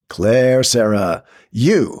Claire Sarah,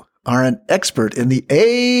 you are an expert in the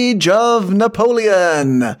age of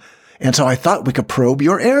Napoleon. And so I thought we could probe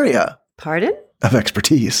your area. Pardon? Of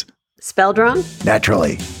expertise. Spelled wrong?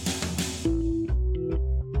 Naturally.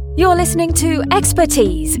 You're listening to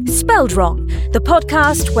Expertease, Spelled Wrong, the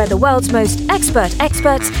podcast where the world's most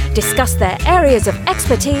experts discuss their areas of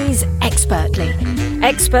expertise expertly.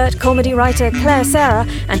 Expert comedy writer Claire Sarah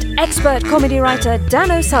and expert comedy writer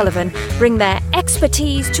Dan O'Sullivan bring their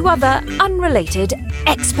expertise to other unrelated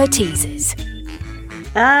expertises.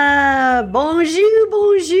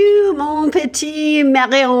 Bonjour, mon petit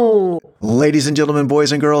Marion. Ladies and gentlemen,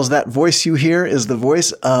 boys and girls, that voice you hear is the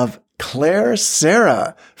voice of Claire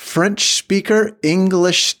Sarah, French speaker,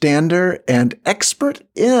 English stander, and expert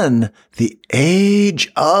in the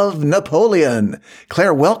age of Napoleon.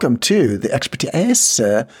 Claire, welcome to the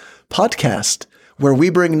Expertease podcast, where we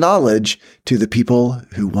bring knowledge to the people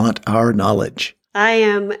who want our knowledge. I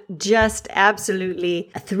am just absolutely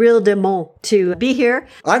thrilled de mont to be here.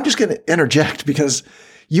 I'm just going to interject because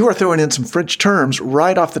you are throwing in some French terms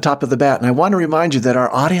right off the top of the bat, and I want to remind you that our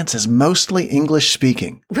audience is mostly English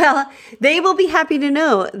speaking. Well, they will be happy to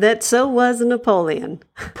know that so was Napoleon.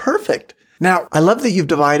 Perfect. Now, I love that you've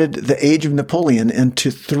divided the Age of Napoleon into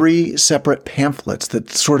three separate pamphlets that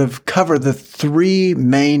sort of cover the three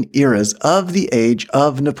main eras of the Age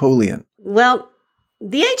of Napoleon. Well,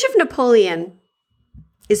 the Age of Napoleon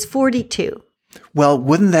is 42. Well,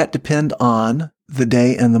 wouldn't that depend on the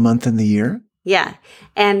day and the month and the year? Yeah.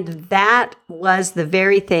 And that was the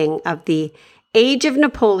very thing of the Age of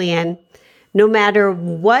Napoleon. No matter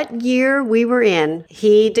what year we were in,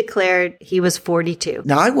 he declared he was 42.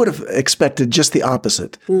 Now, I would have expected just the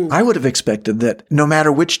opposite. I would have expected that no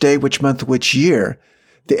matter which day, which month, which year,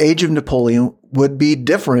 the Age of Napoleon would be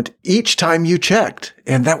different each time you checked.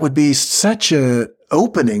 And that would be such a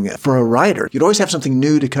opening for a writer. You'd always have something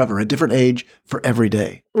new to cover, a different age for every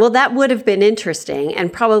day. Well, that would have been interesting.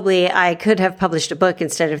 And probably I could have published a book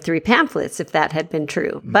instead of 3 pamphlets if that had been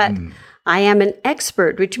true. But I am an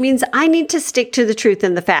expert, which means I need to stick to the truth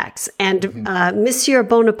and the facts. And Monsieur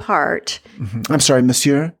Bonaparte. I'm sorry,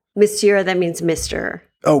 Monsieur? Monsieur, that means Mr.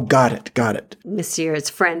 Oh, got it. Monsieur is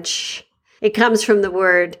French. It comes from the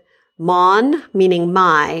word mon, meaning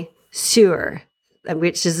my, sewer,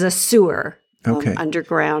 which is a sewer. Okay.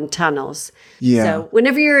 Underground tunnels. Yeah. So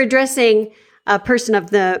whenever you're addressing a person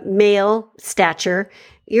of the male stature,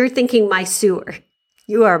 you're thinking my sewer.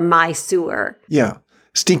 You are my sewer. Yeah.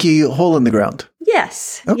 Stinky hole in the ground.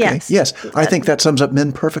 Yes. Okay. Yes. I think that sums up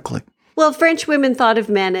men perfectly. Well, French women thought of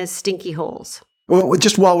men as stinky holes. Well,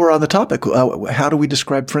 just while we're on the topic, how do we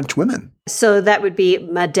describe French women? So that would be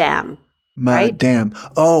madame. Madame.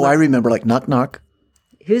 Right? Oh, I remember, like knock, knock.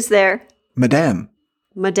 Who's there? Madame.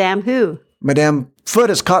 Madame who? Madame Foot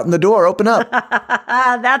is caught in the door. Open up.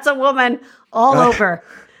 That's a woman all over.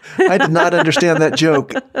 I did not understand that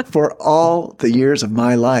joke for all the years of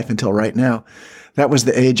my life until right now. That was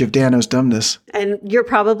the age of Dano's dumbness. And you're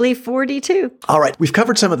probably 42. All right. We've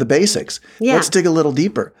covered some of the basics. Yeah. Let's dig a little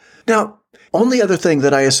deeper. Now, only other thing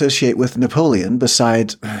that I associate with Napoleon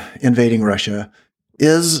besides invading Russia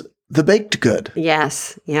is the baked good.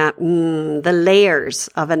 Yes. Yeah. The layers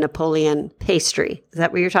of a Napoleon pastry. Is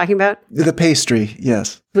that what you're talking about? The pastry,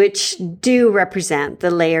 yes. Which do represent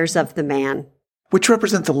the layers of the man. Which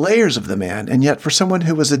represent the layers of the man. And yet for someone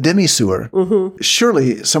who was a demi-sewer,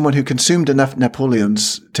 surely someone who consumed enough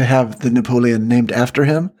Napoleons to have the Napoleon named after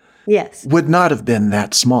him would not have been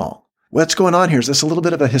that small. What's going on here? Is this a little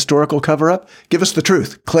bit of a historical cover-up? Give us the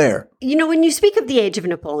truth, Claire. You know, when you speak of the Age of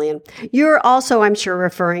Napoleon, you're also, I'm sure,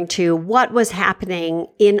 referring to what was happening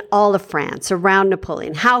in all of France around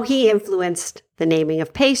Napoleon, how he influenced the naming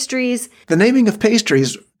of pastries. The naming of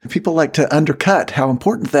pastries, people like to undercut how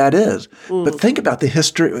important that is. But think about the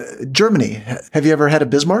history. Germany, have you ever had a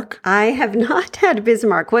Bismarck? I have not had a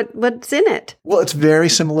Bismarck. What's in it? Well, it's very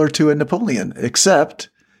similar to a Napoleon, except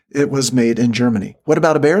it was made in Germany. What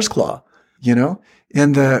about a bear's claw? You know,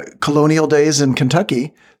 in the colonial days in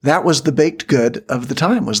Kentucky, that was the baked good of the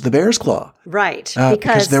time, was the bear's claw. Right,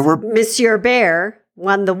 because there were Monsieur Bear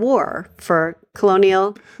won the war for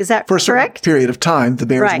colonial, is that for a correct? Certain period of time, the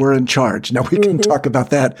Bears were in charge. Now, we can talk about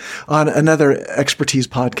that on another Expertise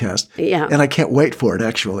podcast. Yeah. And I can't wait for it,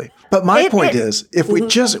 actually. But my point is, if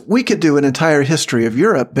we could do an entire history of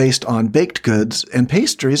Europe based on baked goods and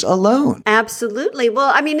pastries alone. Absolutely.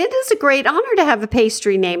 Well, I mean, it is a great honor to have a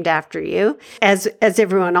pastry named after you. As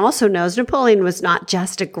everyone also knows, Napoleon was not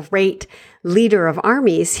just a great leader of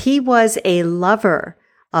armies. He was a lover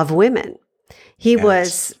of women. He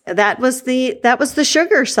was, that was the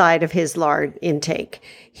sugar side of his lard intake.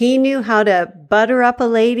 He knew how to butter up a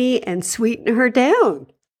lady and sweeten her down.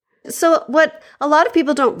 So what a lot of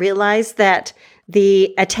people don't realize that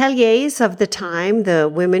the ateliers of the time, the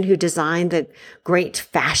women who designed the great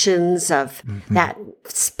fashions of that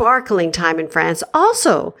sparkling time in France,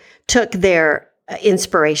 also took their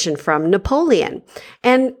inspiration from Napoleon.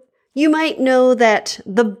 And you might know that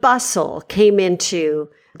the bustle came into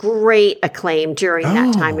great acclaim during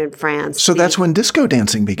that time in France. So that's when disco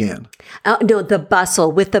dancing began. No, the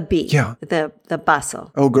bustle with the B. Yeah. The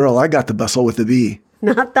bustle. Oh, girl, I got the bustle with the B.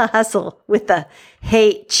 Not the hustle with the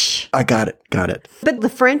H. I got it. But the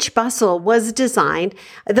French bustle was designed.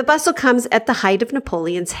 The bustle comes at the height of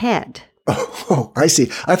Napoleon's head. Oh, I see.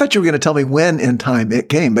 I thought you were going to tell me when in time it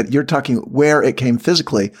came, but you're talking where it came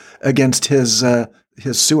physically against his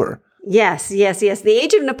sewer. Yes. The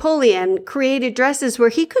age of Napoleon created dresses where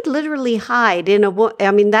he could literally hide in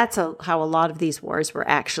that's how a lot of these wars were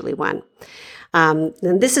actually won. And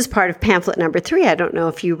this is part of pamphlet number 3. I don't know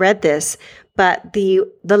if you read this, but the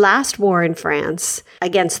last war in France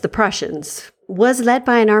against the Prussians was led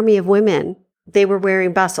by an army of women. They were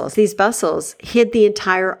wearing bustles. These bustles hid the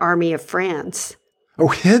entire army of France. Oh,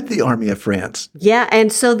 hid the army of France. Yeah,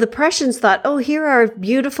 and so the Prussians thought, here are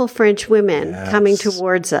beautiful French women coming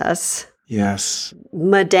towards us. Yes.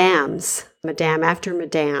 Madames. Madame after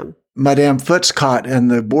madame. Madame Foot's caught in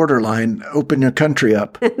the borderline, open your country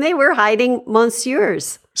up. And they were hiding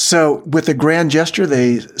monsieurs. So with a grand gesture,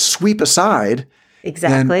 they sweep aside.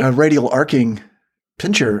 Exactly. And a radial arcing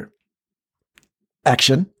pincher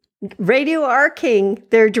action. Radio arcing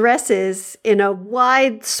their dresses in a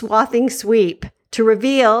wide swathing sweep to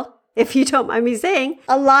reveal, if you don't mind me saying,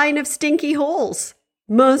 a line of stinky holes.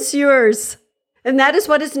 Monsieurs. And that is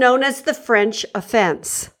what is known as the French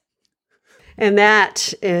offense. And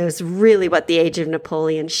that is really what the age of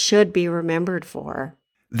Napoleon should be remembered for.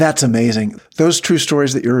 That's amazing. Those true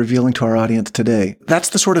stories that you're revealing to our audience today, that's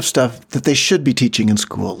the sort of stuff that they should be teaching in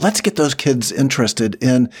school. Let's get those kids interested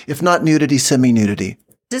in, if not nudity, semi-nudity.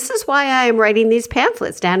 This is why I am writing these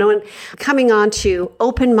pamphlets, Dano, and coming on to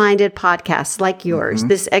open-minded podcasts like yours,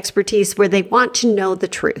 this expertise where they want to know the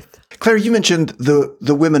truth. Claire, you mentioned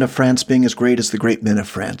the women of France being as great as the great men of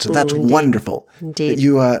France. And that's wonderful. Indeed. That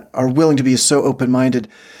you are willing to be so open-minded.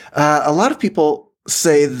 A lot of people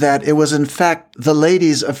say that it was, in fact, the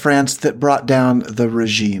ladies of France that brought down the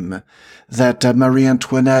regime, that Marie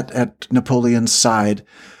Antoinette at Napoleon's side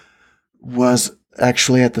was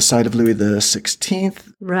actually at the side of Louis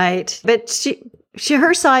XVI. Right. But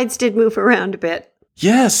her sides did move around a bit.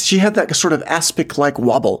 Yes, she had that sort of aspic-like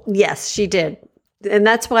wobble. Yes, she did. And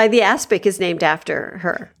that's why the aspic is named after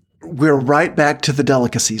her. We're right back to the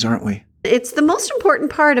delicacies, aren't we? It's the most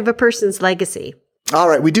important part of a person's legacy. All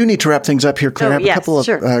right, we do need to wrap things up here, Claire. I have a couple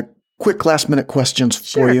of quick last-minute questions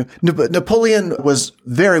for you. Napoleon was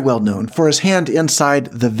very well known for his hand inside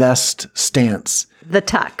the vest stance. The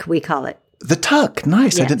tuck, we call it. The tuck.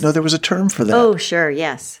 Nice. Yes. I didn't know there was a term for that. Oh, sure.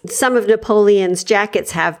 Yes. Some of Napoleon's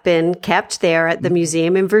jackets have been kept there at the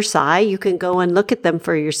museum in Versailles. You can go and look at them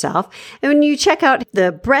for yourself. And when you check out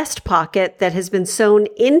the breast pocket that has been sewn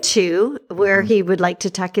into where he would like to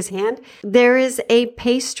tuck his hand, there is a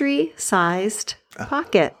pastry-sized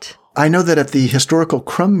pocket. I know that at the Historical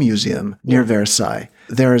Crumb Museum near Versailles,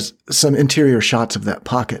 there's some interior shots of that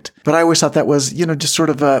pocket. But I always thought that was, just sort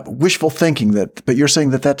of wishful thinking. But you're saying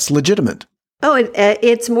that that's legitimate. Oh,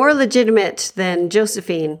 it's more legitimate than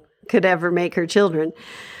Josephine could ever make her children.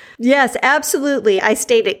 Yes, absolutely. I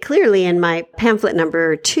state it clearly in my pamphlet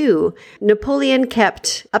number 2. Napoleon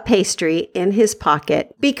kept a pastry in his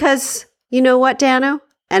pocket because, you know what, Dano?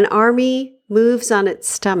 An army moves on its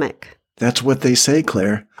stomach. That's what they say,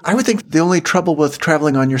 Claire. I would think the only trouble with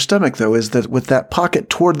traveling on your stomach, though, is that with that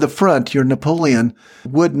pocket toward the front, your Napoleon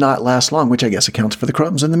would not last long, which I guess accounts for the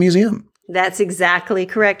crumbs in the museum. That's exactly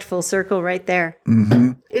correct. Full circle right there.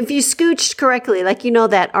 Mm-hmm. If you scooched correctly, like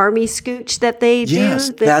that army scooch that they do.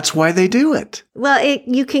 Yes, that's why they do it. Well,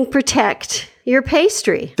 you can protect your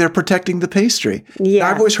pastry. They're protecting the pastry. Yeah.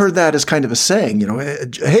 I've always heard that as kind of a saying,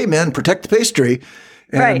 hey, men, protect the pastry.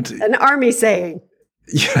 And right, an army saying.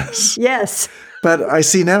 Yes. Yes. But I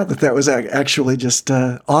see now that was actually just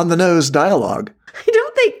on-the-nose dialogue. I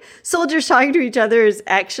don't think soldiers talking to each other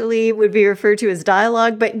would be referred to as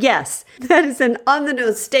dialogue, but yes, that is an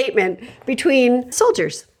on-the-nose statement between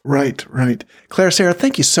soldiers. Right. Claire, Sarah,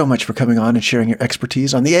 thank you so much for coming on and sharing your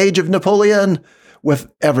expertise on the age of Napoleon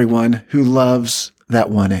with everyone who loves that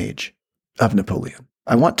one age of Napoleon.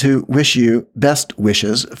 I want to wish you best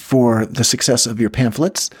wishes for the success of your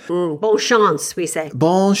pamphlets. Bon chance, we say.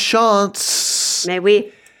 Bon chance. May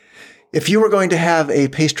we? If you were going to have a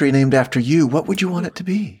pastry named after you, what would you want it to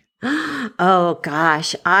be? Oh,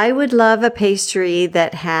 gosh. I would love a pastry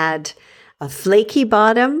that had a flaky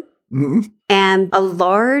bottom and a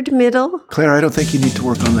lard middle. Claire, I don't think you need to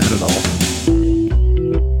work on that at all.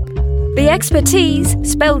 The Expertise,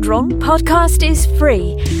 spelled wrong, podcast is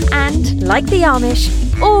free. And, like the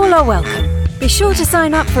Amish, all are welcome. Be sure to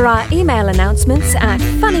sign up for our email announcements at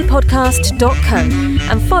funnypodcast.co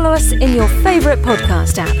and follow us in your favourite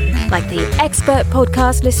podcast app, like the expert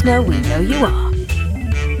podcast listener we know you are.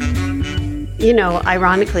 You know,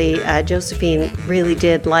 ironically, Josephine really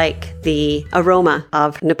did like the aroma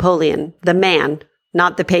of Napoleon, the man,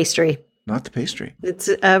 not the pastry. Not the pastry. It's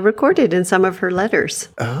recorded in some of her letters.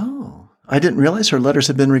 Oh, I didn't realize her letters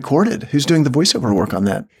had been recorded. Who's doing the voiceover work on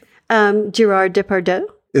that? Gerard Depardieu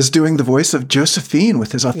Is doing the voice of Josephine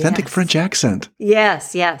with his authentic French accent.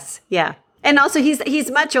 Yes, yeah. And also, he's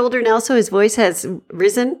much older now, so his voice has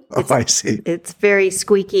risen. I see. It's very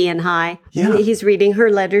squeaky and high. Yeah. He's reading her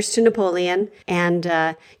letters to Napoleon. And,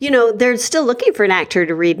 they're still looking for an actor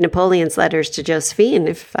to read Napoleon's letters to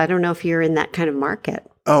Josephine. I don't know if you're in that kind of market.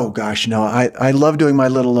 Oh, gosh, no. I love doing my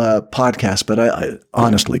little podcast, but I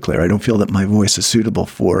honestly, Claire, I don't feel that my voice is suitable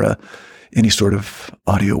for any sort of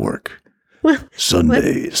audio work.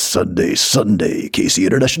 Sunday, Casey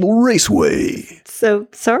International Raceway. So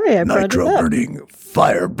sorry I brought it up. Nitro-burning,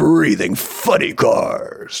 fire-breathing funny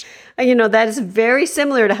cars. That is very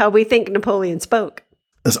similar to how we think Napoleon spoke.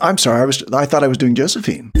 I'm sorry, I thought I was doing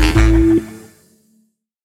Josephine.